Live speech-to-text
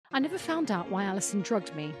I never found out why Alison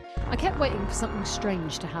drugged me. I kept waiting for something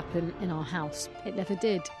strange to happen in our house. It never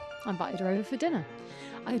did. I invited her over for dinner.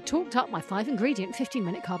 I had talked up my 5-ingredient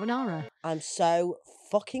 15-minute carbonara. I'm so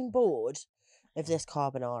fucking bored of this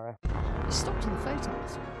carbonara. I stopped in the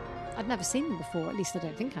photos. I'd never seen them before, at least I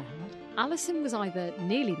don't think I had. Alison was either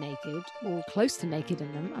nearly naked or close to naked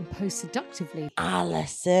in them and posed seductively.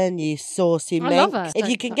 Alison, you saucy mink. I love her. If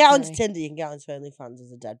you can get onto Tinder, you can get onto OnlyFans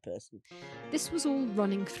as a dead person. This was all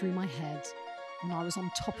running through my head when I was on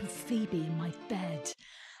top of Phoebe in my bed.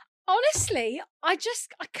 Honestly, I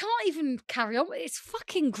can't even carry on. It's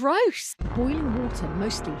fucking gross. Boiling water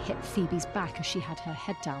mostly hit Phoebe's back as she had her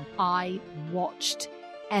head down. I watched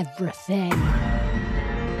everything.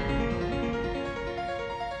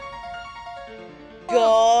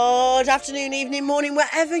 Good afternoon, evening, morning,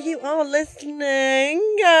 wherever you are listening.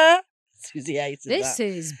 Susie hated This that.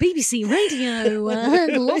 is BBC Radio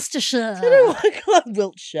Gloucestershire. I don't know why I call it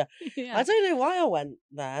Wiltshire. Yeah. I don't know why I went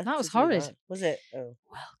there. That was to do horrid. that. Was it? Oh.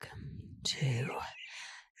 Welcome to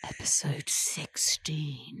episode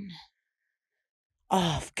 16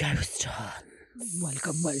 Of Ghost Hunts.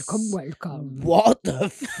 Welcome. What the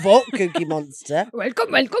fuck, Cookie Monster?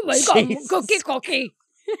 Welcome. Jesus. Cookie.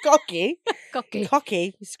 Cocky.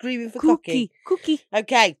 You're screaming for cocky. Cookie.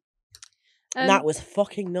 Okay. That was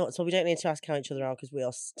fucking nuts. Well, we don't need to ask how each other are because we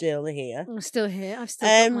are still here. I'm still here. I've still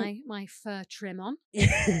got my fur trim on.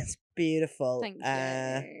 It's beautiful. Thank you.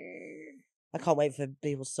 I can't wait for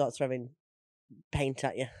people to start throwing paint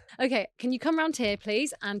at you. Okay, can you come round here,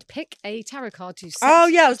 please, and pick a tarot card to set Oh,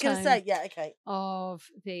 yeah, I was the going to tone say. Yeah, okay. of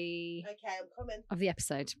the Okay, I'm coming. of the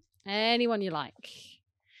episode. Anyone you like.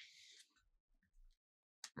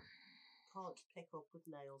 Can't pick up with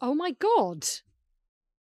nails. Oh my god.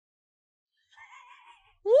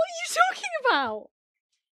 What are you talking about?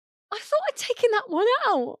 I thought I'd taken that one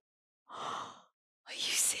out. Are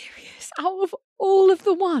you serious? Out of all of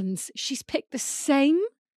the ones, she's picked the same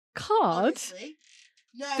card? Honestly,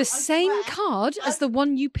 no, The I same swear. card as the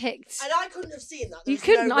one you picked. And I couldn't have seen that. You There's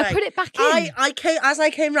couldn't. No I way. put it back in. As I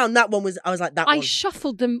came round, that one was. I was like, that I one.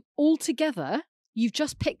 shuffled them all together. You've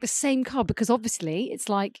just picked the same card because obviously it's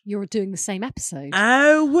like you're doing the same episode.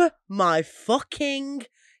 Oh my fucking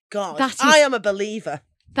god! That is- I am a believer.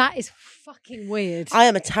 That is fucking weird. I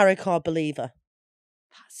am a tarot card believer.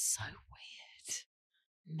 That's so weird.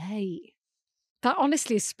 Mate. That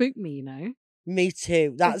honestly has spooked me, you know? Me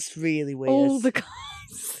too. That's really weird. All the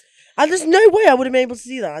cards. And there's no way I would have been able to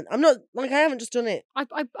do that. I'm not like I haven't just done it. I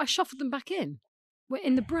shuffled them back in. We're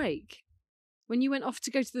in the break. When you went off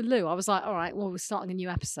to go to the loo, I was like, all right, well, we're starting a new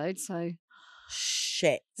episode, so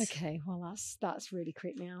Shit. okay, well that's really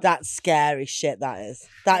creeped me out. That's scary shit, that is.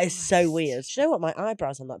 That is so Christ. weird. Do you know what? My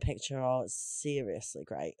eyebrows on that picture are seriously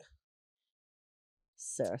great.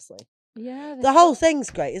 Seriously. Yeah. The whole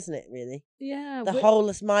thing's great, isn't it, really? Yeah.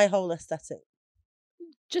 My whole aesthetic.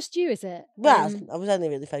 Just you, is it? Well, I was only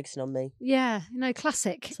really focusing on me. Yeah,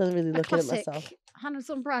 classic. So I was really A looking classic. at myself. Hannah's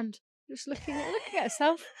on brand. Just looking at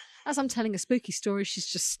herself. As I'm telling a spooky story, she's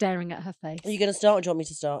just staring at her face. Are you going to start or do you want me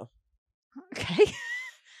to start? Okay.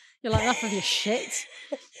 You're like, enough of your shit.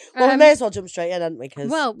 Well, we may as well jump straight in, hadn't we? Cause...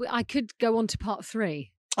 Well, I could go on to part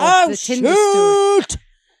 3 of oh, the Tinder story. shoot!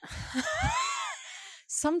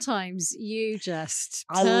 Sometimes you just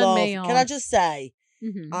I turn love. me on. Can I just say,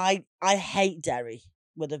 Mhm. I hate Derry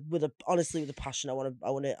with a honestly with a passion. I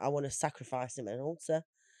want to sacrifice him at an altar.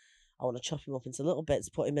 I want to chop him up into little bits,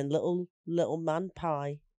 put him in little man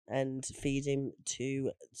pie, and feed him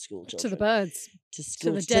to school children. To the birds. To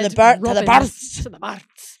school. the To dead the birds. robins. To the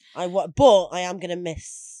birds. But I am gonna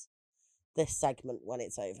miss this segment when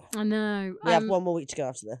it's over. I know. We have 1 more week to go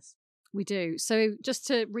after this. We do. So just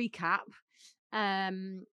to recap,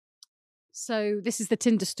 so this is the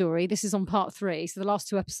Tinder story. This is on part 3. So the last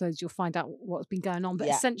 2 episodes, you'll find out what's been going on. But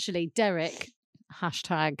Yeah. essentially, Derek,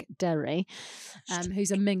 #Derry,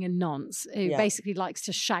 who's a ming and nonce, who Yeah. basically likes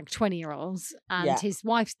to shag 20-year-olds. And Yeah. his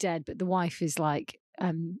wife's dead, but the wife is like,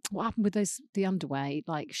 what happened with the underwear?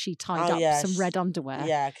 Like she tied Oh, up yeah, some red underwear.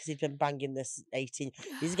 Yeah, because he's been banging this 18.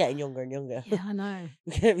 He's getting younger and younger. Yeah, I know.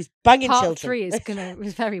 He's banging Part children. 3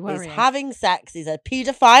 is very worrying. He's having sex. He's a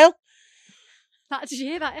paedophile. Did you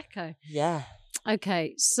hear that echo? Yeah.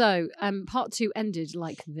 Okay, so part 2 ended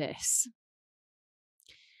like this.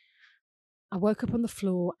 I woke up on the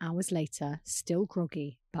floor hours later, still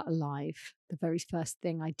groggy, but alive. The very first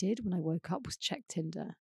thing I did when I woke up was check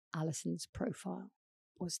Tinder. Alison's profile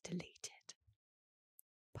was deleted.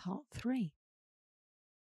 Part 3.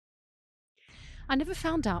 I never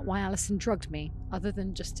found out why Alison drugged me, other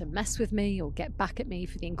than just to mess with me or get back at me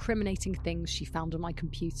for the incriminating things she found on my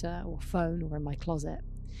computer or phone or in my closet.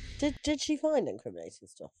 Did she find incriminating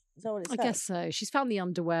stuff? Is that what it I said? guess so. She's found the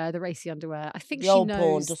underwear, the racy underwear. I think The she old porn,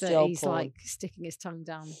 knows dusty that old he's porn. like sticking his tongue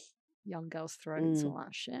down young girls' throats, all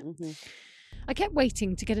that shit. Mm-hmm. I kept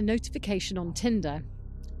waiting to get a notification on Tinder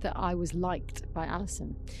that I was liked by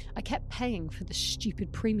Alison. I kept paying for the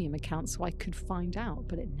stupid premium account so I could find out,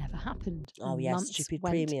 but it never happened. Oh, yeah, Months stupid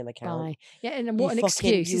went premium account. by. Yeah, and what an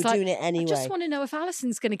excuse. You He's were like, doing it anyway. I just want to know if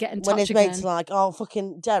Alison's going to get in When touch his again. mate's like, oh,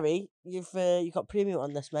 fucking Derry, you've got premium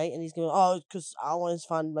on this, mate. And he's going, oh, because I want to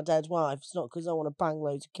find my dead wife. It's not because I want to bang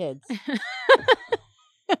loads of kids.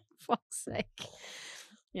 Fuck's sake.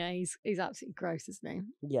 Yeah, he's absolutely gross, isn't he?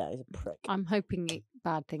 Yeah, he's a prick. I'm hoping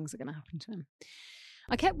bad things are going to happen to him.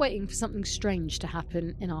 I kept waiting for something strange to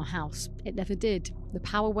happen in our house. It never did. The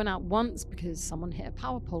power went out once because someone hit a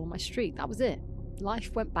power pole on my street. That was it.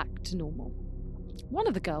 Life went back to normal. One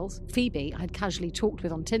of the girls, Phoebe, I had casually talked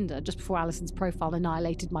with on Tinder just before Alison's profile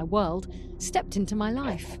annihilated my world, stepped into my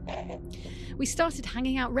life. We started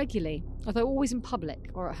hanging out regularly, although always in public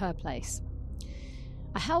or at her place.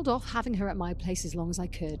 I held off having her at my place as long as I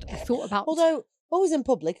could. I thought about... Although, always in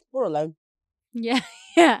public or alone. Yeah,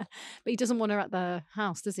 yeah. But he doesn't want her at the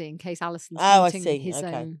house, does he? In case Alison's haunting his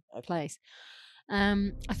own place.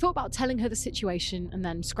 I thought about telling her the situation and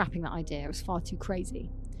then scrapping that idea. It was far too crazy.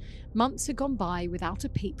 Months had gone by without a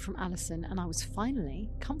peep from Alison, and I was finally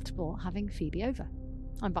comfortable having Phoebe over.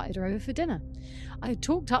 I invited her over for dinner. I had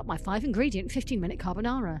talked up my 5-ingredient, 15-minute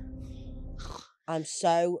carbonara. I'm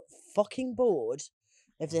so fucking bored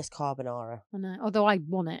of this carbonara. I know. Although I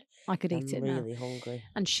want it. I could eat it now. I'm really hungry.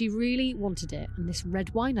 And she really wanted it, and this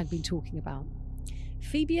red wine I'd been talking about.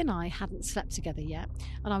 Phoebe and I hadn't slept together yet,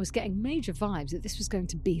 and I was getting major vibes that this was going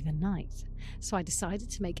to be the night. So I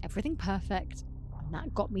decided to make everything perfect, and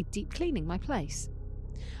that got me deep cleaning my place.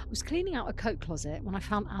 I was cleaning out a coat closet when I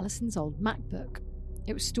found Alison's old MacBook.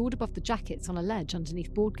 It was stored above the jackets on a ledge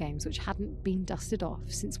underneath board games which hadn't been dusted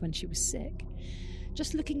off since when she was sick.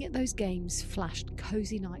 Just looking at those games flashed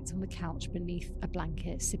cosy nights on the couch beneath a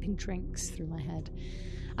blanket, sipping drinks through my head.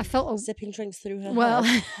 I felt sipping drinks through her head?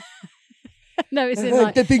 Well, no, it's in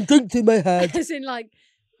like... Sipping drinks in my head. As in like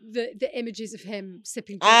the images of him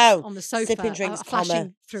sipping drinks on the sofa. Sipping drinks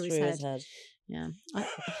flashing through his head. Yeah.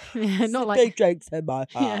 Not like... Sipping drinks in my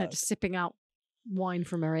head. Yeah, just sipping out wine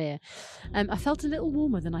from her ear. I felt a little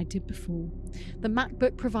warmer than I did before. The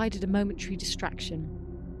MacBook provided a momentary distraction.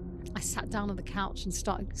 I sat down on the couch and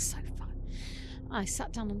started... I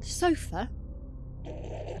sat down on the sofa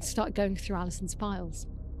and started going through Alison's files.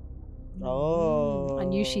 Oh. I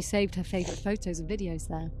knew she saved her favourite photos and videos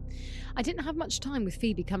there. I didn't have much time with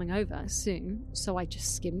Phoebe coming over soon, so I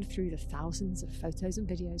just skimmed through the thousands of photos and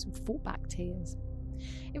videos and fought back tears.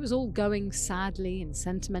 It was all going sadly and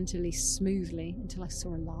sentimentally smoothly until I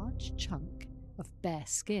saw a large chunk of bare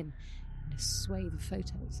skin in a swathe of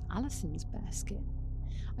photos. Alison's bare skin.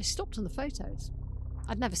 I stopped on the photos.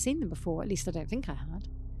 I'd never seen them before, at least I don't think I had.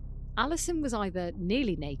 Alison was either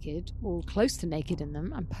nearly naked or close to naked in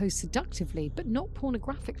them and posed seductively, but not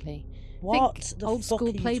pornographically. What the old fuck school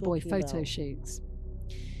are you Playboy talking photo about? shoots.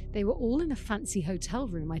 They were all in a fancy hotel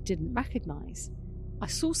room I didn't recognise. I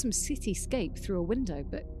saw some cityscape through a window,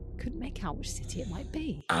 but couldn't make out which city it might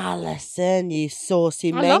be. Alison, you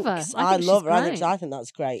saucy minx. I love her. I love her. Great. I think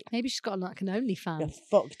that's great. Maybe she's got like an OnlyFans. Yeah,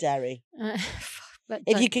 fuck Derry. But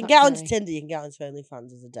If you can get onto Tinder, you can get onto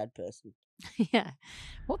OnlyFans as a dead person. Yeah.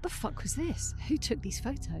 What the fuck was this? Who took these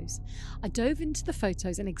photos? I dove into the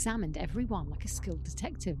photos and examined every one like a skilled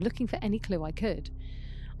detective, looking for any clue I could.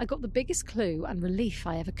 I got the biggest clue and relief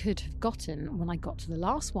I ever could have gotten when I got to the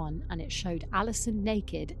last one, and it showed Alison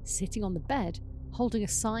naked, sitting on the bed, holding a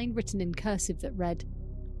sign written in cursive that read,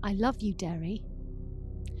 "I love you, Derry."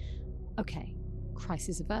 Okay,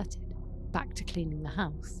 crisis averted. Back to cleaning the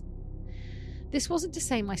house. This wasn't to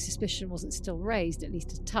say my suspicion wasn't still raised, at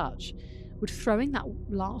least a touch. Would throwing that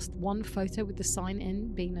last one photo with the sign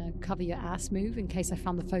in being a cover your ass move in case I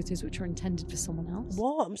found the photos which were intended for someone else?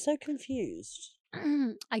 What? I'm so confused.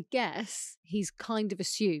 I guess he's kind of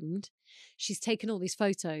assumed she's taken all these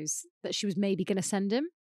photos that she was maybe going to send him,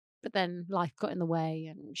 but then life got in the way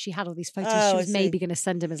and she had all these photos she was maybe going to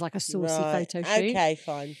send him as like a saucy photo shoot. Okay,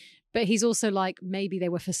 fine. But he's also like, maybe they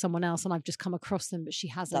were for someone else and I've just come across them, but she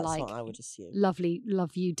has That's a like, what I would assume. Lovely,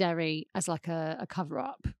 love you, Derry, as like a cover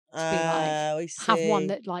up. To be I like, see. have one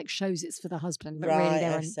that like shows it's for the husband, but really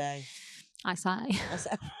they're I say. I say. I say.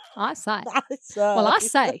 I say. I say. Well, I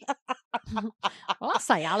say. Well, I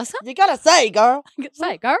say, Alison. You gotta say, girl. You gotta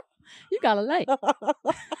say, girl. You gotta lay.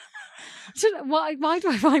 Why do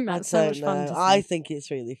I find that so much fun to say? I think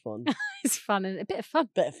it's really fun. It's fun and a bit of fun.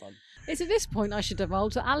 Bit of fun. It's at this point I should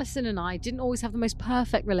divulge that Alison and I didn't always have the most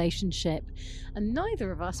perfect relationship, and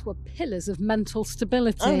neither of us were pillars of mental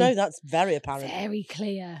stability. Oh no, that's very apparent. Very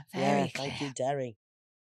clear. Very clear. Thank you, Derry.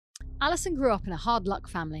 Alison grew up in a hard luck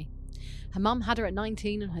family. Her mum had her at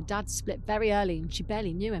 19 and her dad split very early and she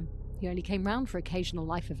barely knew him. He only came round for occasional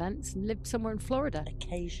life events and lived somewhere in Florida.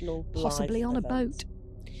 Possibly on a boat.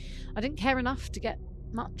 I didn't care enough to get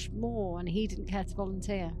much more and he didn't care to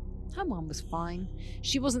volunteer. Her mum was fine.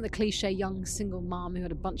 She wasn't the cliche young single mum who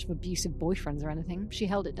had a bunch of abusive boyfriends or anything. She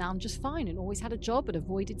held it down just fine and always had a job and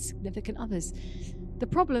avoided significant others. The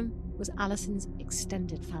problem was Alison's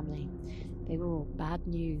extended family. They were all bad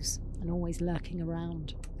news and always lurking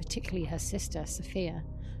around, particularly her sister, Sophia,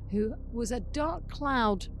 who was a dark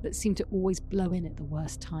cloud that seemed to always blow in at the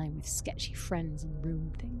worst time with sketchy friends and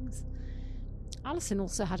ruined things. Alison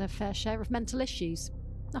also had her fair share of mental issues.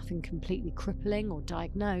 Nothing completely crippling or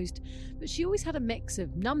diagnosed, but she always had a mix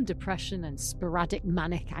of numb depression and sporadic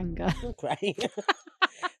manic anger. Great.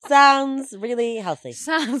 Sounds really healthy.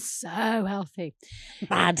 Sounds so healthy.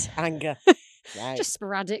 Mad anger. Right. Just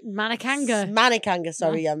sporadic manic anger. Manic anger,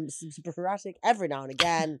 sorry. Sporadic every now and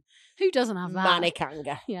again. Who doesn't have that? Manic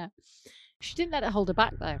anger. Yeah. She didn't let it hold her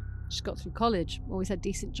back, though. She got through college, always had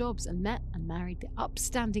decent jobs, and met and married the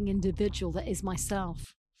upstanding individual that is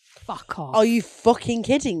myself. Fuck off. Are you fucking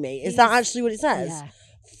kidding me? Is that actually what it says? Yeah.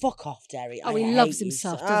 Fuck off, Derry. Oh, he loves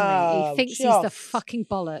himself, doesn't he? He thinks he's the fucking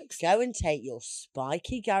bollocks. Go and take your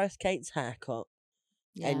spiky Gareth Cates haircut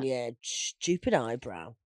and your stupid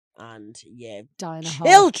eyebrow and your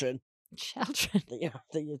children that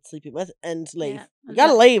you're sleeping with and leave. Yeah. You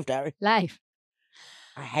gotta leave, Derry. Leave.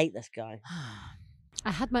 I hate this guy.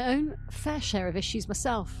 I had my own fair share of issues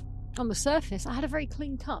myself. On the surface, I had a very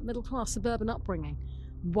clean-cut, middle-class suburban upbringing.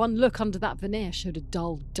 One look under that veneer showed a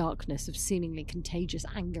dull darkness of seemingly contagious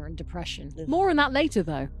anger and depression. More on that later,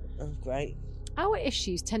 though. Oh, great. Our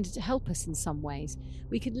issues tended to help us in some ways.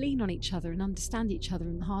 We could lean on each other and understand each other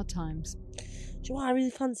in the hard times. Do you know what I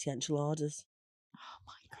really fancy? Enchiladas. Oh,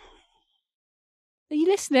 my God. Are you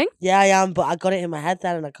listening? Yeah, I am, but I got it in my head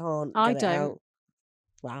then and I can't I get it don't. out.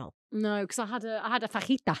 Wow. No, because I had a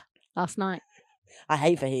fajita last night. I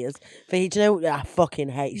hate fajitas. Do you know what I fucking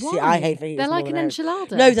hate? Why? See, I hate fajitas. They're like more an than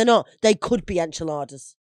enchilada. No, they're not. They could be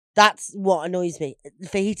enchiladas. That's what annoys me.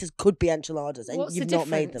 Fajitas could be enchiladas, and What's you've the not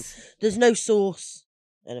made them. difference? There's no sauce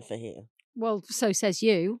in a fajita. Well, so says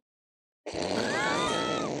you. What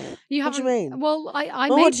do you mean? Well, I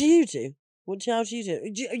Well, made... what do you do? How do you do?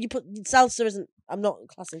 You put salsa isn't. I'm not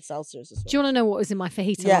classing salsa as a sauce. Do you want to know what was in my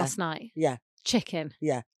fajita last night? Yeah. Chicken.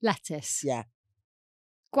 Yeah. Lettuce. Yeah.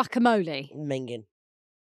 Guacamole. Minging.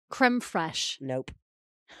 Creme fraiche. Nope.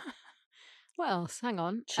 What else? Hang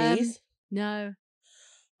on. Cheese? No.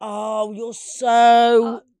 Oh, you're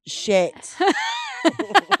so shit.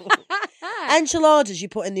 Enchiladas you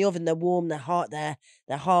put in the oven, they're warm, they're hot, they're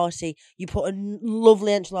hearty. You put a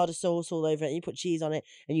lovely enchilada sauce all over it, and you put cheese on it,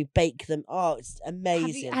 and you bake them. Oh, it's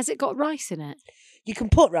amazing. Has it got rice in it? You can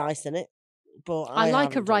put rice in it, but I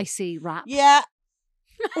like a haven't done. ricey wrap. Yeah.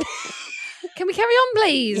 Can we carry on,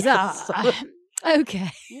 please? Yes.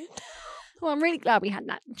 Okay. Well, I'm really glad we had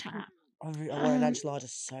that chat. I want an enchilada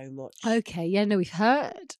so much. Okay, yeah, no, we've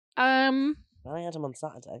heard. I had them on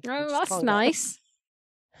Saturday. Oh, that's nice.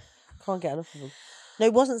 Can't get enough of them. No,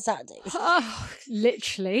 it wasn't Saturday. Oh,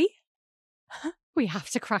 literally. We have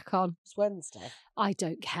to crack on. It's Wednesday. I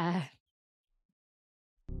don't care.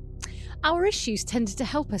 Our issues tended to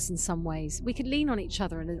help us in some ways. We could lean on each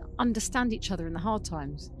other and understand each other in the hard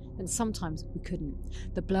times. And sometimes we couldn't.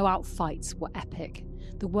 The blowout fights were epic.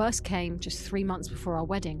 The worst came just 3 months before our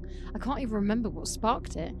wedding. I can't even remember what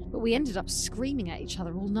sparked it, but we ended up screaming at each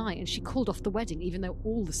other all night, and she called off the wedding even though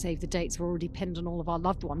all the save the dates were already pinned on all of our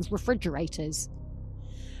loved ones' refrigerators.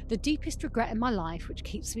 The deepest regret in my life, which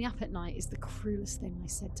keeps me up at night, is the cruelest thing I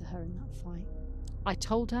said to her in that fight. I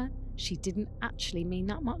told her she didn't actually mean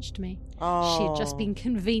that much to me. Oh. She had just been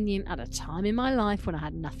convenient at a time in my life when I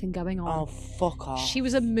had nothing going on. Oh, fuck off. She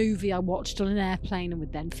was a movie I watched on an airplane and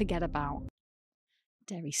would then forget about.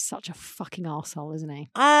 Derry's such a fucking arsehole, isn't he?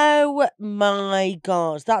 Oh my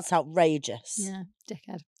God, that's outrageous. Yeah,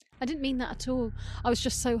 dickhead. I didn't mean that at all. I was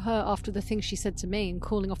just so hurt after the things she said to me and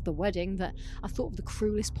calling off the wedding that I thought of the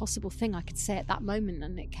cruelest possible thing I could say at that moment,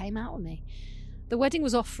 and it came out of me. The wedding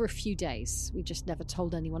was off for a few days. We just never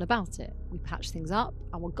told anyone about it. We patched things up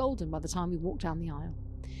and were golden by the time we walked down the aisle.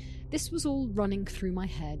 This was all running through my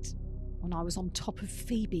head when I was on top of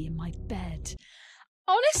Phoebe in my bed.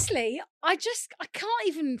 Honestly, I can't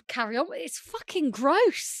even carry on. It's fucking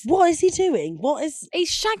gross. What is he doing?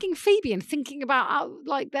 He's shagging Phoebe and thinking about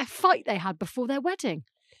their fight they had before their wedding.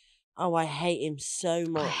 Oh, I hate him so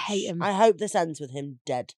much. I hate him. I hope this ends with him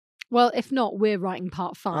dead. Well, if not, we're writing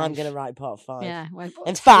part 5. I'm going to write part 5. Yeah.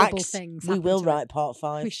 In terrible fact, things we happen will to it. write part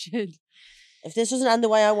 5. We should. If this doesn't end the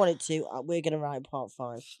way I want it to, we're going to write part 5.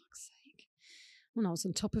 For fuck's sake. When I was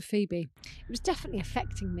on top of Phoebe, it was definitely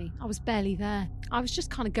affecting me. I was barely there. I was just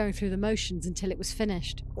kind of going through the motions until it was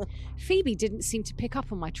finished. Phoebe didn't seem to pick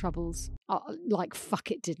up on my troubles. Like,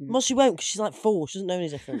 fuck it didn't. Well, she won't because she's like 4. She doesn't know any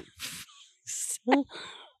different.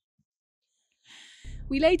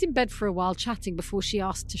 We laid in bed for a while chatting before she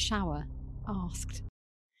asked to shower.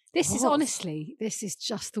 This is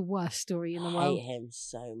just the worst story in the world. I hate him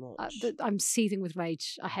so much. I'm seething with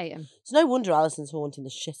rage. I hate him. It's no wonder Alison's haunting the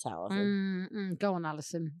shit out of him. Go on,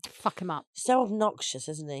 Alison. Fuck him up. So obnoxious,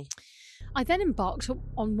 isn't he? I then embarked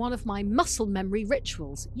on one of my muscle memory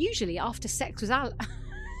rituals. Usually after sex with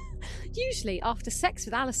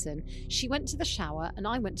Alison, she went to the shower and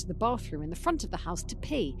I went to the bathroom in the front of the house to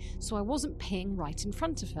pee, so I wasn't peeing right in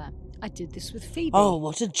front of her. I did this with Phoebe. Oh,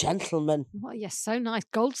 what a gentleman. Well, yes, so nice.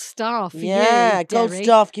 Gold star for you, Yeah, gold Derry.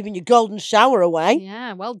 star for giving you golden shower away.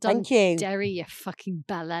 Yeah, well done, Thank you. Derry, you fucking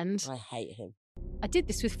bellend. I hate him. I did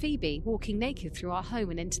this with Phoebe, walking naked through our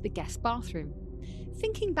home and into the guest bathroom.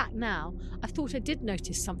 Thinking back now, I thought I did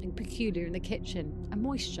notice something peculiar in the kitchen, a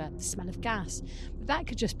moisture, the smell of gas. But that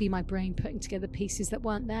could just be my brain putting together pieces that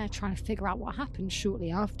weren't there, trying to figure out what happened shortly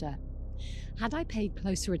after. Had I paid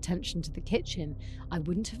closer attention to the kitchen, I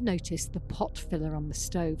wouldn't have noticed the pot filler on the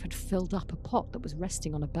stove had filled up a pot that was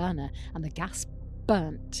resting on a burner and the gas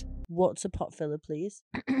burnt. What's a pot filler, please?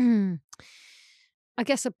 I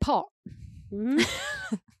guess a pot. Mm-hmm.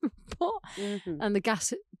 Pot. Mm-hmm. And the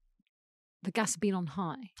gas had been on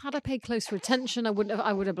high. Had I paid closer attention, I would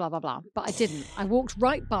have blah, blah, blah. But I didn't. I walked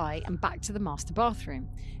right by and back to the master bathroom.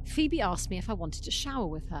 Phoebe asked me if I wanted to shower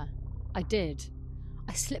with her. I did.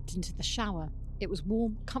 I slipped into the shower. It was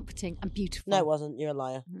warm, comforting, and beautiful. No, it wasn't. You're a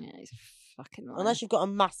liar. Yeah, he's a fucking liar. Unless you've got a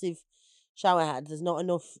massive shower head, there's not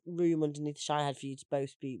enough room underneath the shower head for you to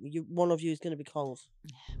both be. One of you is going to be cold.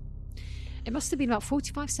 Yeah. It must have been about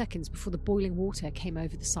 45 seconds before the boiling water came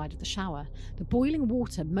over the side of the shower. The boiling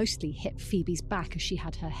water mostly hit Phoebe's back as she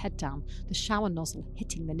had her head down, the shower nozzle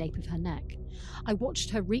hitting the nape of her neck. I watched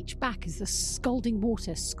her reach back as the scalding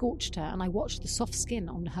water scorched her, and I watched the soft skin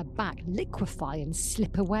on her back liquefy and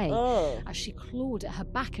slip away as she clawed at her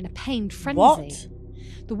back in a pained frenzy. What?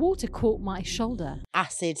 The water caught my shoulder.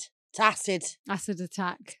 Acid. It's acid. Acid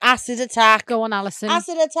attack. Acid attack. Go on, Alison.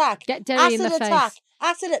 Acid attack. Get Derry in the attack. face.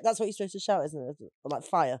 Acid. That's what you're supposed to shout, isn't it? Or like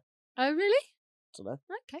fire. Oh, really? I don't know.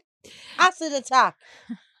 Okay. Acid attack.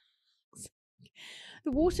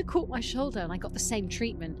 The water caught my shoulder and I got the same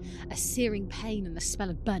treatment. A searing pain and the smell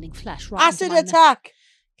of burning flesh. Right Acid under my attack.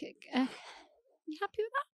 You happy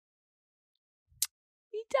with that?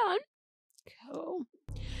 You done? Cool.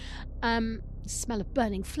 Smell of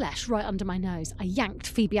burning flesh right under my nose. I yanked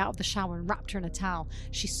Phoebe out of the shower and wrapped her in a towel.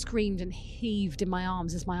 She screamed and heaved in my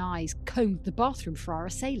arms as my eyes combed the bathroom for our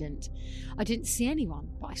assailant. I didn't see anyone,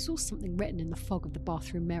 but I saw something written in the fog of the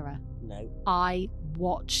bathroom mirror. No. I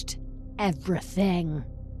watched everything.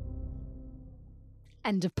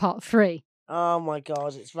 End of part 3. Oh my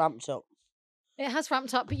God, it's ramped up. It has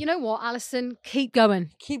ramped up, but you know what, Alison? Keep going.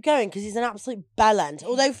 Keep going, because he's an absolute bellend.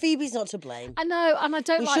 Although Phoebe's not to blame. I know, and I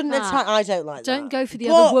don't We like shouldn't that. attack. I don't like that. Don't go for the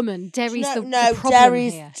But- other woman. Derry's the problem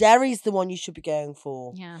Derry's here. Derry's the one you should be going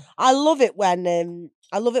for. Yeah. I love it when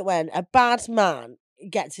a bad man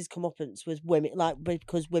gets his comeuppance with women, like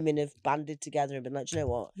because women have banded together and been like, do you know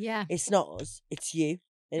what? Yeah. It's not us, it's you.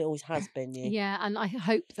 It always has been you. Yeah, and I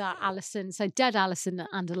hope that Alison, so dead Alison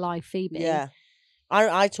and alive Phoebe. Yeah.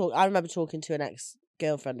 I remember talking to an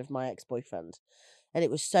ex-girlfriend of my ex-boyfriend, and it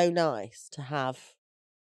was so nice to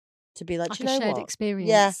be like, Like do you know a shared what? experience.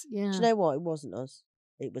 Yeah. Yeah. Do you know what? It wasn't us.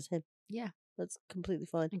 It was him. Yeah. That's completely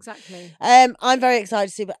fine. Exactly. I'm very excited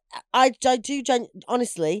to see, but I do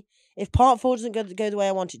honestly, if part 4 doesn't go the way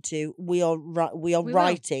I want it to, we are will.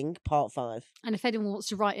 writing part 5 And if anyone wants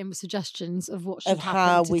to write in with suggestions of what should of happen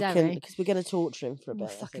how to we Derry, can, because we're going to torture him for a we'll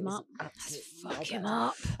bit. I fuck think him it's up. Let's absolute fuck him nightmare.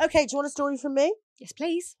 up. Okay, do you want a story from me? Yes,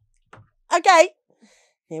 please. Okay,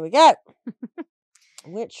 here we go.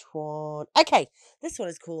 Which one? Okay, this one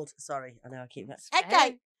is called. Sorry, I know I keep.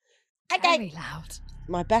 Okay. Very loud.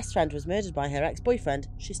 My best friend was murdered by her ex-boyfriend.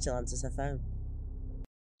 She still answers her phone.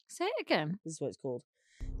 Say it again. This is what it's called.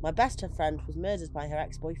 My best friend was murdered by her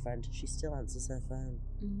ex-boyfriend. She still answers her phone.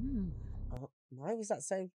 Mm. Oh, why was that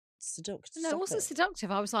so seduced. No, it Stop wasn't it.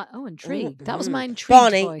 seductive. I was like, oh, intrigued. That was Mhm. my intrigued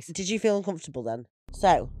Barney, voice. did you feel uncomfortable then?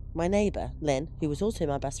 So, my neighbour, Lynn, who was also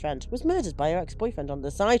my best friend, was murdered by her ex-boyfriend on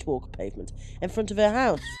the sidewalk pavement in front of her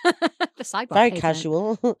house. The sidewalk Very pavement.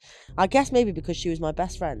 casual. I guess maybe because she was my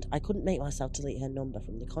best friend, I couldn't make myself delete her number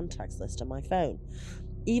from the contacts list on my phone.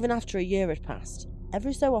 Even after a year had passed,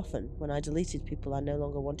 every so often, when I deleted people I no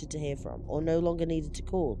longer wanted to hear from, or no longer needed to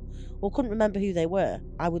call, or couldn't remember who they were,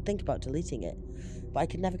 I would think about deleting it. But I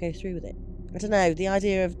could never go through with it. I don't know, the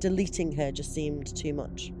idea of deleting her just seemed too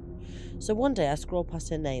much. So one day I scrolled past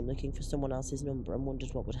her name looking for someone else's number and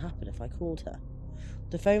wondered what would happen if I called her.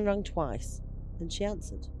 The phone rang twice, and she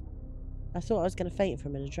answered. I thought I was going to faint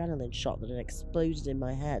from an adrenaline shot that had exploded in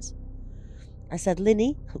my head. I said,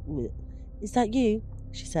 Linny, is that you?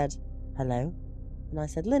 She said, hello. And I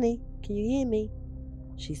said, Linny, can you hear me?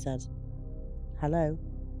 She said, hello,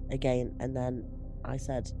 again. And then I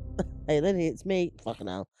said, hey, Linny, it's me. Fucking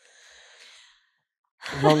hell.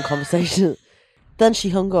 Long conversation. Then she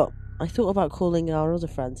hung up. I thought about calling our other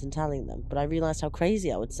friends and telling them, but I realised how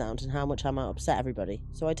crazy I would sound and how much I might upset everybody,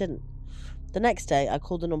 so I didn't. The next day, I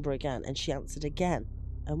called the number again, and she answered again.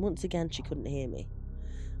 And once again, she couldn't hear me.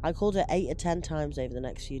 I called her 8 or 10 times over the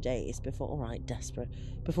next few days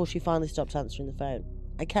before she finally stopped answering the phone.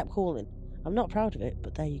 I kept calling. I'm not proud of it,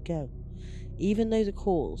 but there you go. Even though the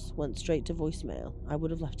calls went straight to voicemail, I would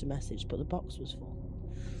have left a message, but the box was full.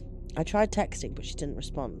 I tried texting, but she didn't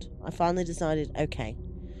respond. I finally decided, okay,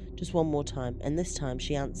 just one more time, and this time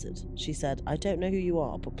she answered. She said, I don't know who you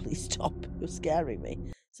are, but please stop. You're scaring me.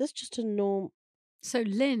 Is this just a norm? So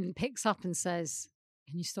Lynn picks up and says,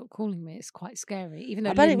 can you stop calling me? It's quite scary. Even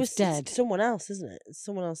though I bet Lynn's it was dead. someone else, isn't it? It's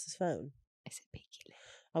someone else's phone. Is it Peaky Lynn?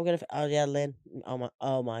 I'm gonna. Oh yeah, Lynn.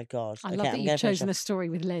 Oh my god. I Okay, love that I'm you've gonna finish chosen off. a story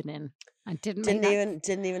with Lynn in. I didn't Didn't even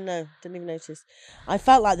know. Didn't even notice. I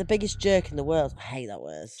felt like the biggest jerk in the world. I hate that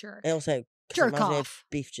word. Jerk. It also Jerk reminds me of off.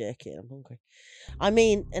 beef jerky. I'm hungry. I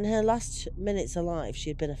mean, in her last minutes alive, she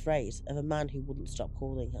had been afraid of a man who wouldn't stop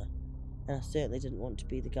calling her, and I certainly didn't want to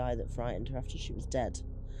be the guy that frightened her after she was dead.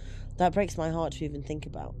 That breaks my heart to even think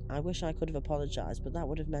about. I wish I could have apologised, but that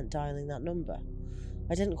would have meant dialing that number.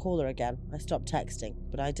 I didn't call her again. I stopped texting,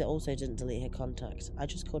 but I also didn't delete her contact. I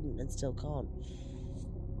just couldn't and still can't.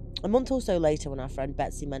 A month or so later, when our friend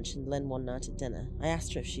Betsy mentioned Lynn one night at dinner, I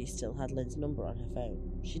asked her if she still had Lynn's number on her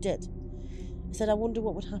phone. She did. I said, I wonder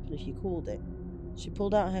what would happen if you called it. She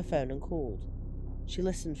pulled out her phone and called. She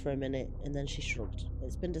listened for a minute and then she shrugged.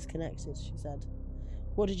 It's been disconnected, she said.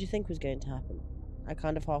 What did you think was going to happen? I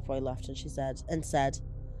kind of halfway laughed and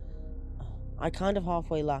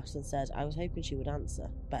said, I was hoping she would answer.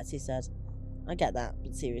 Betsy said, I get that,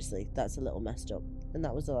 but seriously, that's a little messed up. And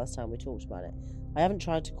that was the last time we talked about it. I haven't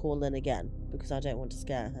tried to call Lynn again because I don't want to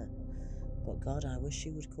scare her. But God, I wish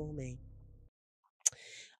she would call me.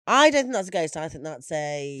 I don't think that's a ghost. I think that's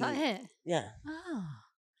a... Is that it? Yeah. Oh.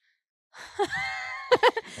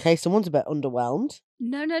 Okay, someone's a bit underwhelmed.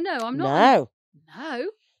 No, I'm not. No. No.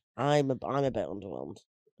 I'm a bit underwhelmed,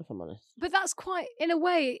 if I'm honest. But that's quite, in a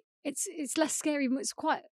way, it's less scary. It's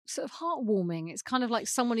quite sort of heartwarming. It's kind of like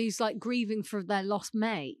someone who's like grieving for their lost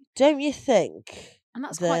mate. Don't you think? And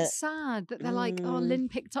that's quite sad that they're like, oh, Mm. Lynn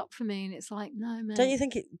picked up for me. And it's like, no, man. Don't you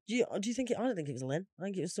think it... Do you think it... I don't think it was Lynn. I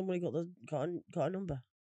think it was somebody got a number.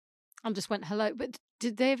 And just went hello. But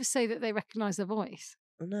did they ever say that they recognise their voice?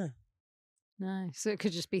 Oh, no. No. So it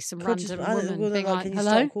could just be some Could just- random I think woman they're being like, can you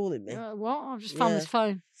hello? stop calling me? What? I've just found this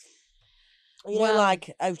phone. You know, Well-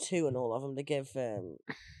 like O2 and all of them, they give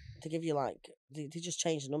you like they just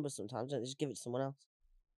change the number sometimes, don't they? Just give it to someone else.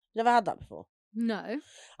 You never had that before. No.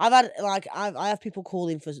 I've had like I have people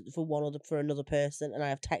calling for another person, and I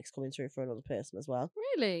have texts coming through for another person as well.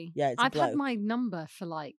 Really? Yeah, it's I've a had bloke. my number for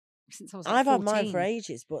like since I was like I've 14. had mine for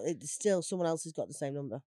ages, but it's still someone else has got the same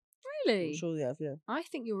number. Really? I'm sure they have, yeah. I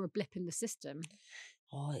think you're a blip in the system.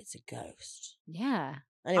 Oh, it's a ghost. Yeah.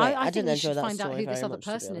 Anyway, I I think didn't you enjoy should that find out story who this very other much, to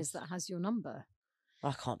be person is honest. that has your number.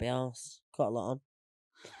 I can't be arsed. Got a lot on.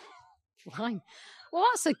 Fine. Well,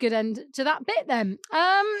 that's a good end to that bit then.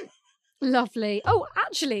 Lovely. Oh,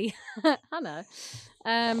 actually, Hannah,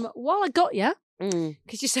 while I got you,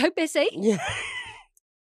 because you're so busy, Yeah.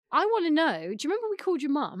 I want to know, do you remember we called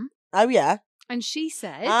your mum? Oh yeah. And she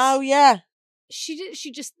said... Oh yeah.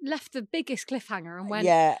 She just left the biggest cliffhanger and went,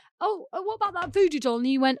 Yeah. oh, what about that voodoo doll? And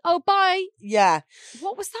you went, oh, bye. Yeah.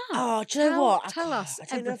 What was that? Oh, do you know what? Tell us I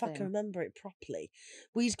don't know if I everything. can remember it properly.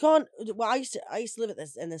 We'd gone. Well, I used to live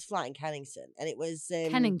in this flat in Kennington, and it was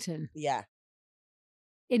Kennington. Yeah.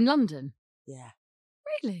 In London? Yeah.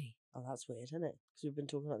 Really? Oh, that's weird, isn't it? Because we've been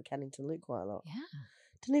talking about the Kennington loop quite a lot. Yeah.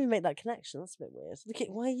 Didn't even make that connection. That's a bit weird. Look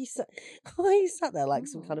at why are you sat there like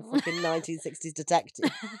some kind of fucking 1960s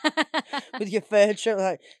detective with your furniture?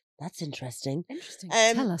 Like, that's interesting. Interesting.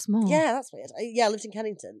 Tell us more. Yeah, that's weird. I lived in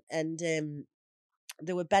Kennington, and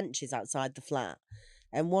there were benches outside the flat.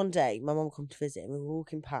 And one day, my mum come to visit, and we were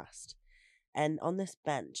walking past, and on this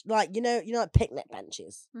bench, like like picnic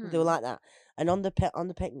benches, they were like that. And on the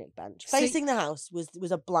picnic bench, facing the house,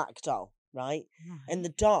 was a black doll, right? And the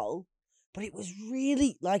doll. But it was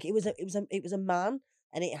really like it was a man,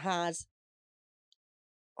 and it had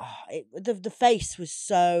the face was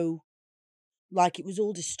so like it was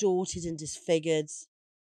all distorted and disfigured,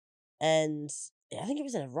 and I think it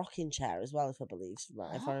was in a rocking chair as well, if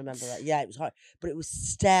I remember right. Yeah, it was hard, but it was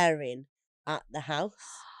staring at the house,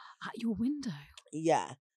 at your window.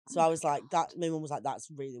 Yeah, so I was like that. My mum was like, "That's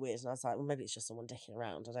really weird," and I was like, "Well, maybe it's just someone dicking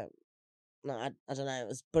around. I don't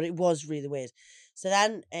know. But it was really weird." So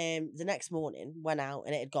then, the next morning, went out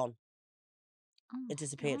and it had gone. It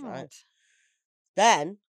disappeared, right?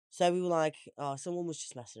 Then, so we were like, "Oh, someone was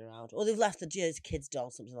just messing around, or they've left the kid's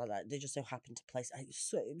doll, something like that. They just so happened to place it.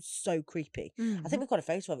 It was so creepy. I think we've got a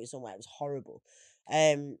photo of it somewhere. It was horrible.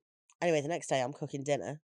 Anyway, the next day I'm cooking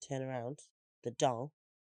dinner. Turn around, the doll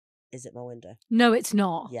is at my window. No, it's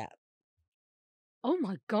not. Yeah. Oh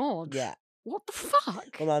my God. Yeah. What the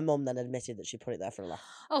fuck? Well, my mum then admitted that she put it there for a laugh.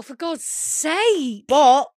 Oh, for God's sake!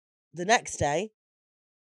 But the next day,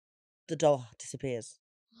 the doll disappears.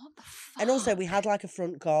 What the fuck? And also, we had like a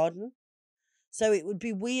front garden, so it would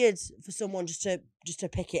be weird for someone just to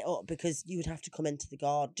pick it up because you would have to come into the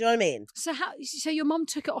garden. Do you know what I mean? So your mum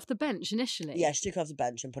took it off the bench initially? Yeah, she took it off the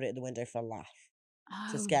bench and put it in the window for a laugh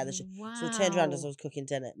to scare the shit. Wow. So I turned around as I was cooking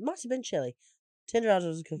dinner. It might have been chilly. Turned around as I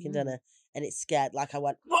was cooking dinner, and it scared. Like I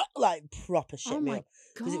went like proper shit me up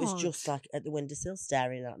because it was just like at the windowsill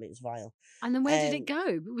staring at me. It was vile. And then where did it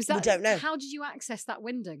go? Was that? We don't know. How did you access that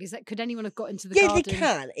window? Could anyone have got into the garden? Yeah, they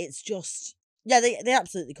can. It's just they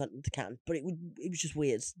absolutely can. But it was just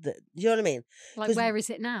weird. That you know what I mean? Like where is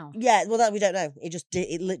it now? Yeah, well that we don't know.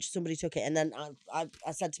 It literally somebody took it, and then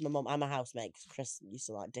I said to my mum, I'm a housemate because Chris used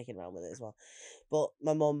to like dicking around with it as well. But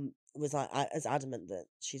my mum was like as adamant that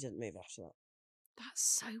she didn't move after that.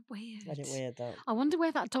 That's so weird. I didn't weird that. I wonder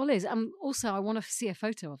where that doll is. Also, I want to see a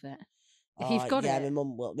photo of it. If you've got it. Yeah, my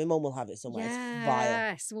mum will have it somewhere. Yes, it's vile.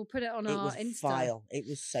 Yes, we'll put it on our Insta. It was vile. It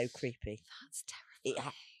was so creepy. That's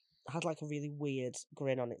terrifying. It had like a really weird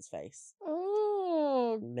grin on its face.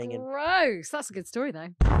 Oh, Minging. Gross. That's a good story, though.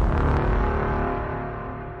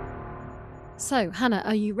 So, Hannah,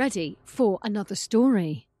 are you ready for another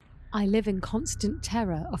story? I live in constant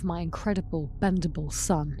terror of my incredible, bendable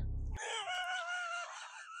son.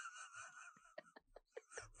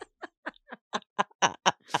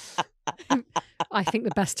 I think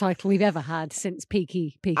the best title we've ever had since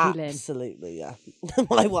Peaky Lynn. Absolutely, yeah.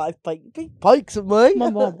 My wife pikes at me. My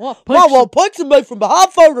mum pikes at me from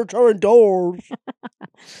behind furniture and doors.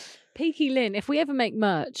 Peaky Lynn. If we ever make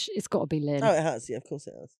merch, it's got to be Lynn. Oh, it has. Yeah, of course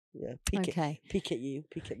it has. Yeah. Peek at you.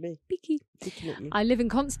 Peek at me. Peaking at you. I live in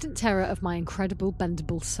constant terror of my incredible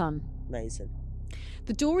bendable son. Amazing.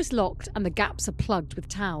 The door is locked and the gaps are plugged with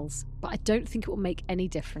towels, but I don't think it will make any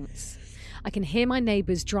difference. I can hear my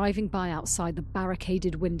neighbours driving by outside the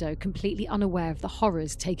barricaded window, completely unaware of the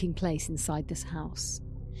horrors taking place inside this house.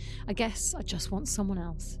 I guess I just want someone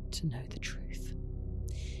else to know the truth.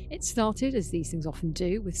 It started, as these things often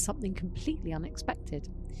do, with something completely unexpected.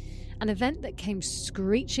 An event that came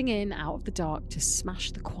screeching in out of the dark to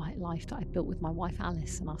smash the quiet life that I built with my wife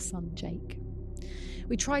Alice and our son Jake.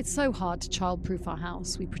 We tried so hard to childproof our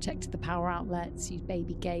house. We protected the power outlets, used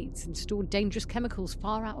baby gates, and stored dangerous chemicals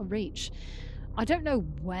far out of reach. I don't know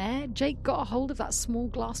where Jake got a hold of that small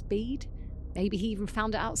glass bead. Maybe he even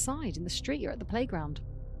found it outside in the street or at the playground.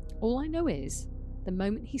 All I know is, the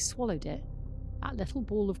moment he swallowed it, that little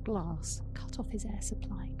ball of glass cut off his air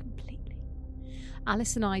supply completely.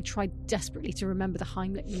 Alice and I tried desperately to remember the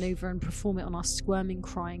Heimlich manoeuvre and perform it on our squirming,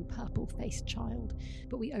 crying, purple-faced child,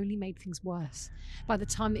 but we only made things worse. By the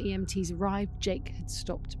time the EMTs arrived, Jake had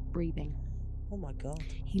stopped breathing. Oh my God.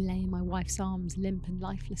 He lay in my wife's arms, limp and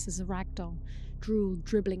lifeless as a rag doll, drool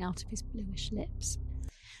dribbling out of his bluish lips.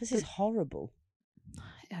 This is horrible.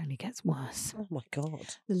 It only gets worse. Oh my God.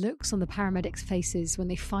 The looks on the paramedics' faces when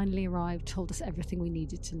they finally arrived told us everything we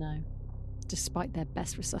needed to know. Despite their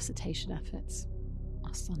best resuscitation efforts,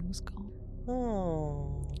 our son was gone.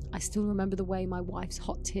 Oh. I still remember the way my wife's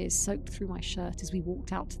hot tears soaked through my shirt as we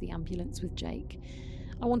walked out to the ambulance with Jake.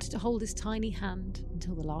 I wanted to hold his tiny hand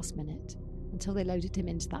until the last minute, until they loaded him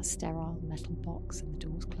into that sterile metal box and the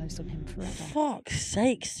doors closed on him forever. Fuck's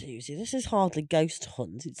sake, Susie. This is hardly Ghost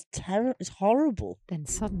Hunt. It's horrible. Then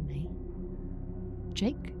suddenly,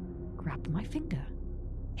 Jake grabbed my finger.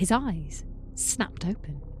 His eyes snapped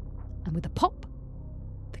open, and with a pop,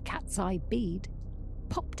 the cat's eye bead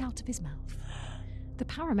popped out of his mouth. The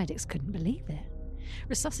paramedics couldn't believe it.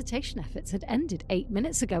 Resuscitation efforts had ended 8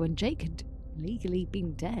 minutes ago, and Jake had legally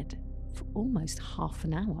been dead for almost half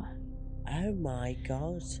an hour. Oh my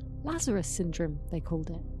God. Lazarus syndrome, they called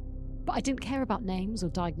it. But I didn't care about names or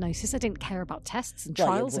diagnosis. I didn't care about tests and Well,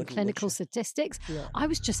 you trials and wouldn't, clinical would you? statistics. Yeah. I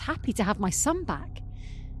was just happy to have my son back.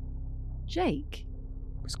 Jake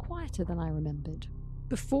was quieter than I remembered.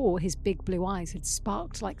 Before, his big blue eyes had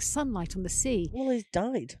sparked like sunlight on the sea. Well, he's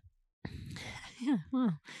died. Yeah,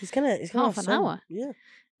 well, He's gonna half have an some- hour. Yeah.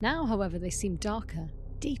 Now, however, they seemed darker,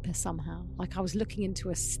 deeper somehow, like I was looking into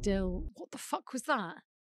a still... What the fuck was that?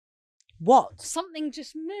 What? Something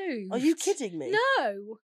just moved. Are you kidding me?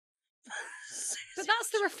 No. But that's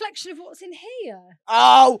the reflection of what's in here.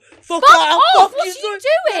 Oh, fuck Fuck off! off! Fuck What you, are you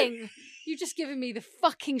sorry. doing? You've just given me the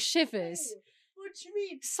fucking shivers. What do you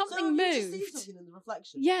mean? Something so have you just moved. seen something in the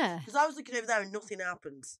reflection? Yeah. Because I was looking over there and nothing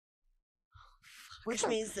happened. Which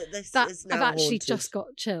means that this That is now I've actually haunted. just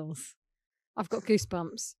got chills. I've got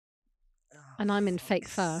goosebumps. Oh, And I'm in for fake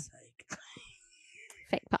fuck's fur. sake.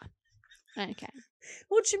 Fake pie. Okay.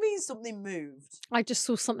 What do you mean something moved? I just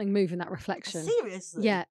saw something move in that reflection. Seriously?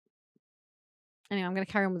 Yeah. Anyway, I'm going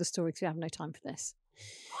to carry on with the story because we have no time for this.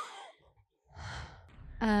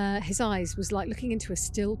 His eyes was like looking into a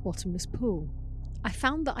still, bottomless pool. I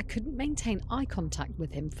found that I couldn't maintain eye contact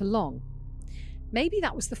with him for long. Maybe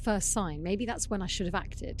that was the first sign. Maybe that's when I should have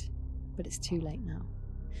acted. But it's too late now.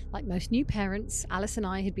 Like most new parents, Alice and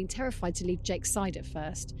I had been terrified to leave Jake's side at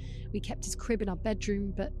first. We kept his crib in our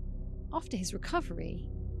bedroom, but after his recovery,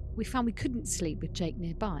 we found we couldn't sleep with Jake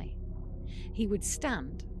nearby. He would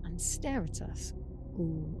stand and stare at us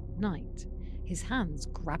all night, his hands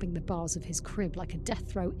grabbing the bars of his crib like a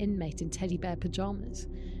death row inmate in teddy bear pyjamas.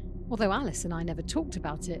 Although Alice and I never talked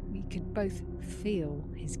about it, we could both feel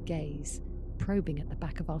his gaze, probing at the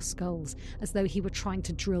back of our skulls, as though he were trying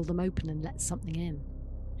to drill them open and let something in.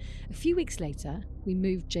 A few weeks later, we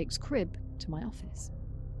moved Jake's crib to my office.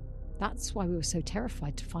 That's why we were so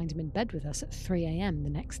terrified to find him in bed with us at 3 a.m. the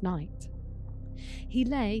next night. He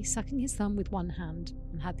lay, sucking his thumb with one hand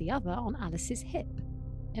and had the other on Alice's hip,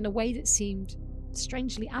 in a way that seemed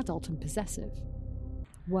strangely adult and possessive.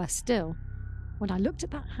 Worse still, when I looked at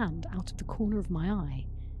that hand out of the corner of my eye,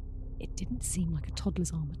 it didn't seem like a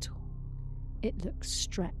toddler's arm at all. It looked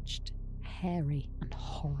stretched, hairy, and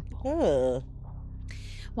horrible.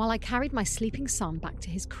 While I carried my sleeping son back to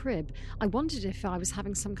his crib, I wondered if I was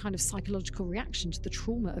having some kind of psychological reaction to the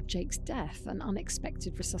trauma of Jake's death and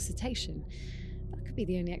unexpected resuscitation. That could be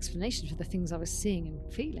the only explanation for the things I was seeing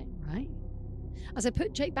and feeling, right? As I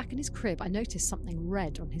put Jake back in his crib, I noticed something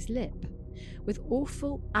red on his lip. With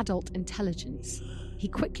awful adult intelligence, he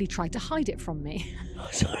quickly tried to hide it from me.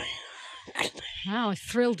 Sorry. Wow,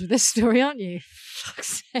 thrilled with this story, aren't you?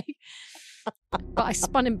 Fuck's sake. But I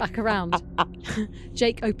spun him back around.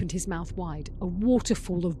 Jake opened his mouth wide. A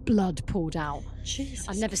waterfall of blood poured out. Jesus.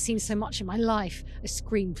 I'd never seen so much in my life. I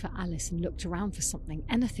screamed for Alice and looked around for something,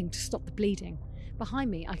 anything to stop the bleeding. Behind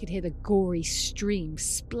me, I could hear the gory stream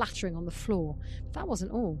splattering on the floor. But that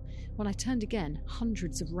wasn't all. When I turned again,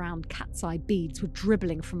 hundreds of round cat's eye beads were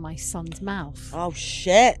dribbling from my son's mouth. Oh,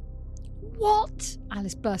 shit. What?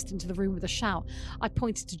 Alice burst into the room with a shout. I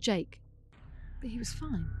pointed to Jake, but he was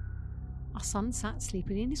fine. Our son sat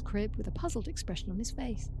sleeping in his crib with a puzzled expression on his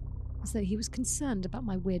face, as though he was concerned about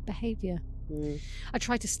my weird behaviour. I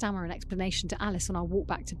tried to stammer an explanation to Alice on our walk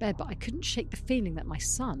back to bed, but I couldn't shake the feeling that my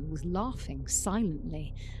son was laughing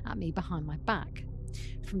silently at me behind my back.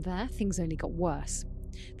 From there, things only got worse.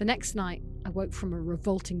 The next night, I woke from a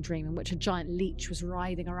revolting dream in which a giant leech was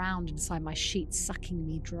writhing around inside my sheets, sucking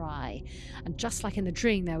me dry. And just like in the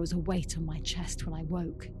dream, there was a weight on my chest when I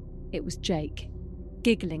woke. It was Jake,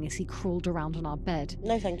 giggling as he crawled around on our bed.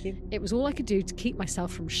 No, thank you. It was all I could do to keep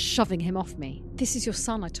myself from shoving him off me. This is your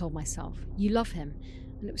son, I told myself. You love him.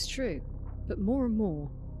 And it was true. But more and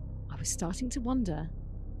more, I was starting to wonder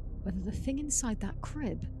whether the thing inside that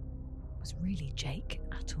crib was really Jake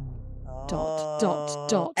at all.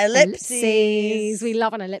 Dot. Ellipses. We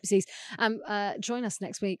love an ellipses. Join us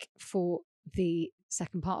next week for the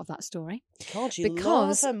second part of that story. God, you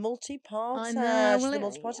Because love a multi-parter. I know. She's Well, the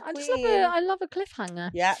multi-parter I just queen. love a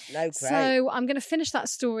cliffhanger. Yeah, no, great. So I'm going to finish that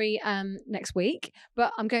story next week,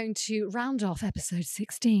 but I'm going to round off episode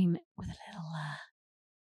 16 with a little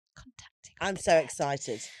contacting. I'm so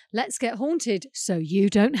excited. Let's get haunted so you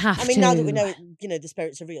don't have to. I mean, now that we know, the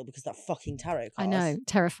spirits are real because that fucking tarot card. I know,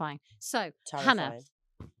 terrifying. So, Terrifying. Hannah,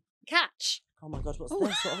 catch. Oh my God, what's Oh,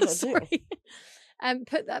 this? What have I got to do? sorry.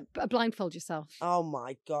 Blindfold yourself. Oh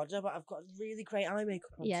my god! No, but I've got really great eye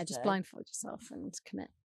makeup on Yeah, today. just blindfold yourself and commit.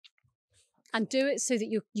 And do it so that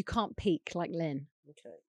you can't peek like Lynn.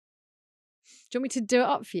 Okay. Do you want me to do it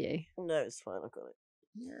up for you? No, it's fine. I've got it.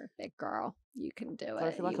 You're a big girl. You can do I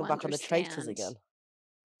it. feel like You I'm back on the traitors understand. again.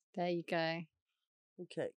 There you go.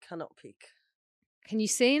 Okay, cannot peek. Can you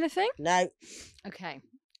see anything? No. Okay,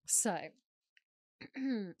 so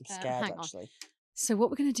I'm scared, hang on. actually. So what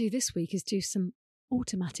we're going to do this week is do some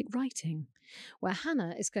automatic writing, where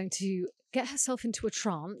Hannah is going to get herself into a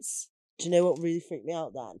trance. Do you know what really freaked me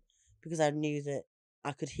out then? Because I knew that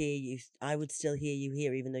I could hear you. I would still hear you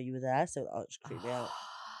here, even though you were there. So that just creeped me out.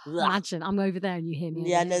 Imagine I'm over there and you hear me.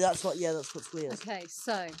 Yeah, over no, here. that's what's weird. Okay,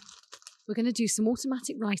 so we're going to do some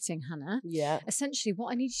automatic writing, Hannah. Yeah. Essentially,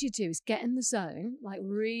 what I need you to do is get in the zone, like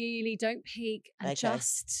really don't peek and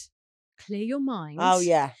just clear your mind. Oh,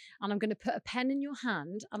 yeah. And I'm going to put a pen in your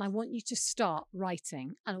hand and I want you to start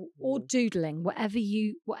writing or doodling, whatever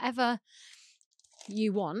you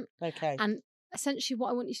want. Okay. And essentially what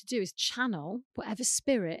I want you to do is channel whatever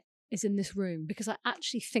spirit is in this room, because I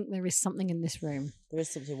actually think there is something in this room. There is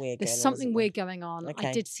something weird There's going on. something weird going on. Okay.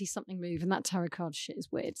 I did see something move and that tarot card shit is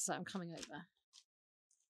weird. So I'm coming over.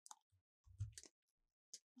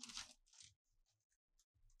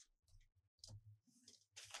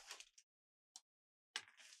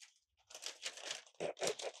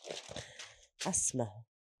 I smell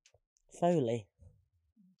Foley.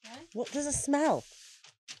 Okay. What does it smell?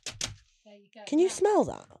 There you go. Can you smell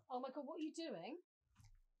that? Oh my God, what are you doing?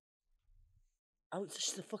 Oh, it's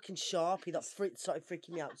just a fucking Sharpie. That started freaking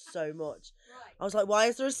me out so much. Right. I was like, why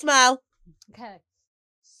is there a smell? Okay.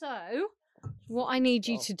 So, what I need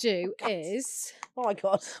you to do is... Oh my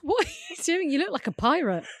God. What are you doing? You look like a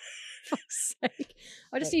pirate. For fuck's sake.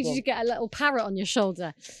 I just need you to get a little parrot on your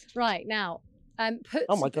shoulder. Right, now, put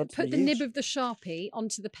the nib of the Sharpie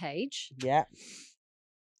onto the page. Yeah.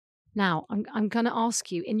 Now, I'm going to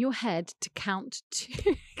ask you in your head to count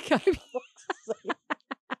to...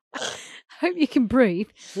 Hope you can breathe.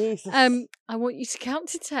 Jesus. I want you to count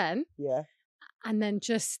to 10. Yeah. And then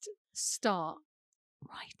just start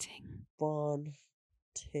writing. 1,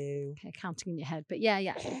 2. Okay, counting in your head. But yeah.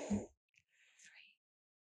 3, 4,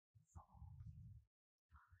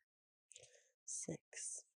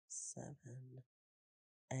 6, 7,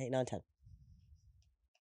 8, 9, 10.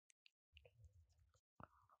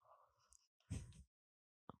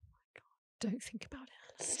 Oh my God. Don't think about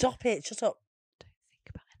it. Stop it. Shut up. Don't think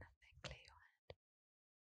about anything. Clear your head.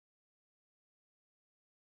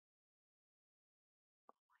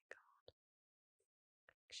 Oh my God.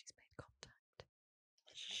 I think she's made contact.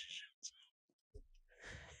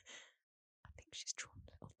 I think she's drawn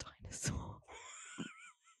a little dinosaur.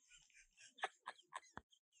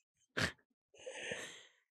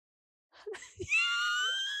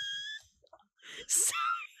 Sorry.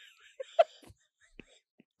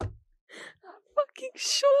 That fucking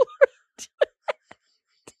shawl.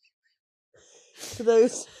 For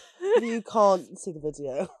those of you who can't see the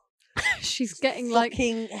video, She's getting like...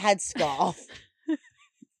 fucking headscarf.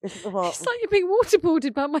 It's like you're being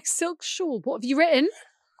waterboarded by my silk shawl. What have you written?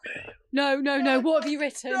 No. What have you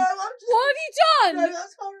written? No, What have you done? No,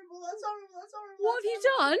 that's horrible. What have you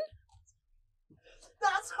done?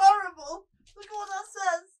 That's horrible. Look at what that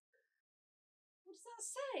says. What does that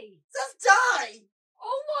say? It says die.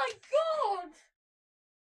 Oh my God!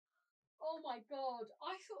 Oh my God!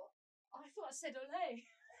 I thought I said ole.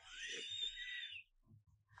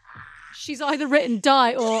 She's either written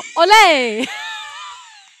die or ole.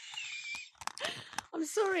 I'm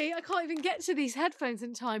sorry, I can't even get to these headphones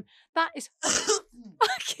in time. That is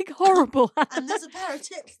fucking horrible. And there's a pair of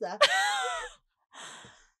tips there.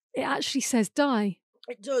 It actually says die.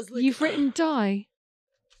 It does. Look. You've written die.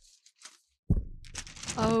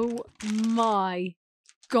 Oh my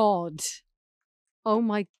God. Oh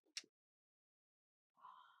my...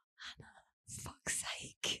 Hannah, fuck's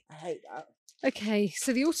sake. I hate that. Okay,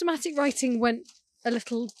 so the automatic writing went a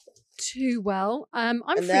little too well. I'm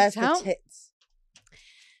and freaked there's out. The tits.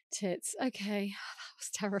 Tits. Okay, that was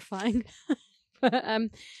terrifying. But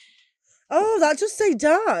Oh, that just say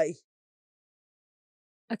die.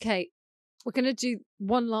 okay, we're gonna do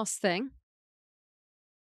one last thing.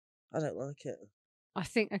 I don't like it. I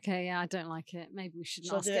think. Okay, yeah, I don't like it. Maybe we should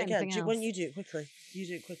Shall I ask do it again? anything else. Why don't you do it quickly? You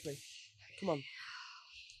do it quickly. Come on.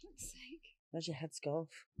 For fuck's sake. There's your headscarf,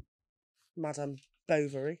 Madame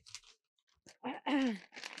Bovary.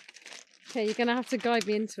 Okay, you're gonna have to guide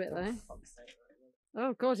me into it though.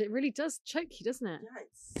 Oh God, it really does choke you, doesn't it? Yeah,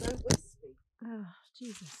 it's so wispy. Oh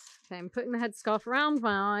Jesus. Okay, I'm putting the headscarf around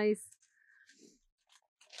my eyes.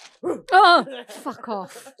 Oh, fuck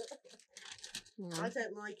off. I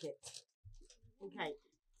don't like it. Okay.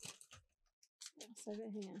 It's over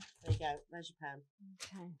here. There you go. There's your pen.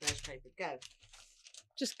 Okay. There's paper. Go.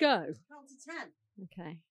 Just go. Count to 10.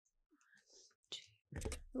 Okay.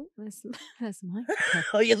 Oh, there's my. Okay.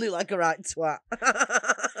 Oh, you look like a right twat. Oh,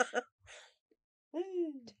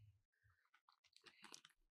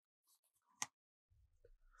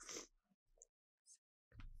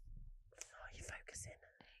 you're focusing.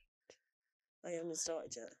 Oh, you haven't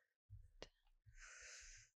started yet.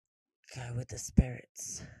 Go with the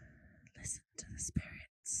spirits. Listen to the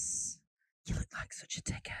spirits. You look like such a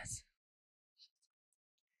dickhead.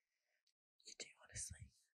 You do, honestly.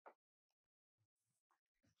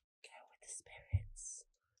 Go with the spirits.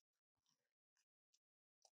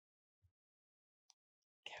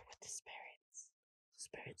 Go with the spirits.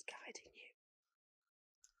 Spirits guiding you.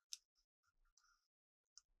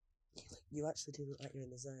 You actually do look like you're in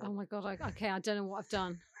the zone. Oh my god! Okay, I don't know what I've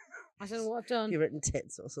done. I don't know what I've done. You've written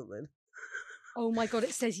tits or something. Oh my god!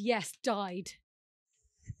 It says yes, died.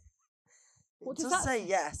 What does that say?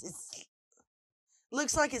 Yes. It's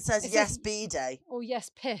looks like it says yes, Bidet. Oh yes,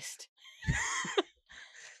 pissed.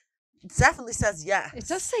 It definitely says yes. It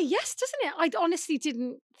does say yes, doesn't it? I honestly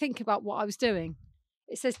didn't think about what I was doing.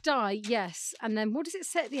 It says die, yes, and then what does it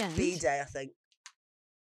say at the end? Bidet, I think.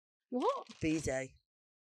 What? Bidet.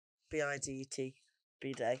 B-I-D-E-T.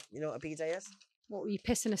 Bidet. You know what a bidet is? What, were you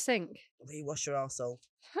piss in a sink? Where you wash your arsehole.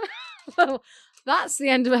 Well, that's the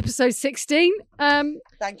end of episode 16.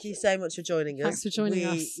 Thank you so much for joining us. Thanks for joining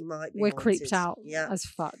us. We're creeped out as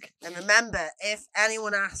fuck. And remember, if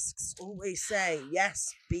anyone asks, always say,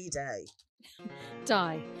 yes, bidet.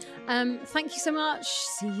 Die. Thank you so much.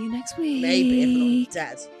 See you next week. Maybe if we're not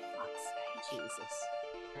dead. Jesus.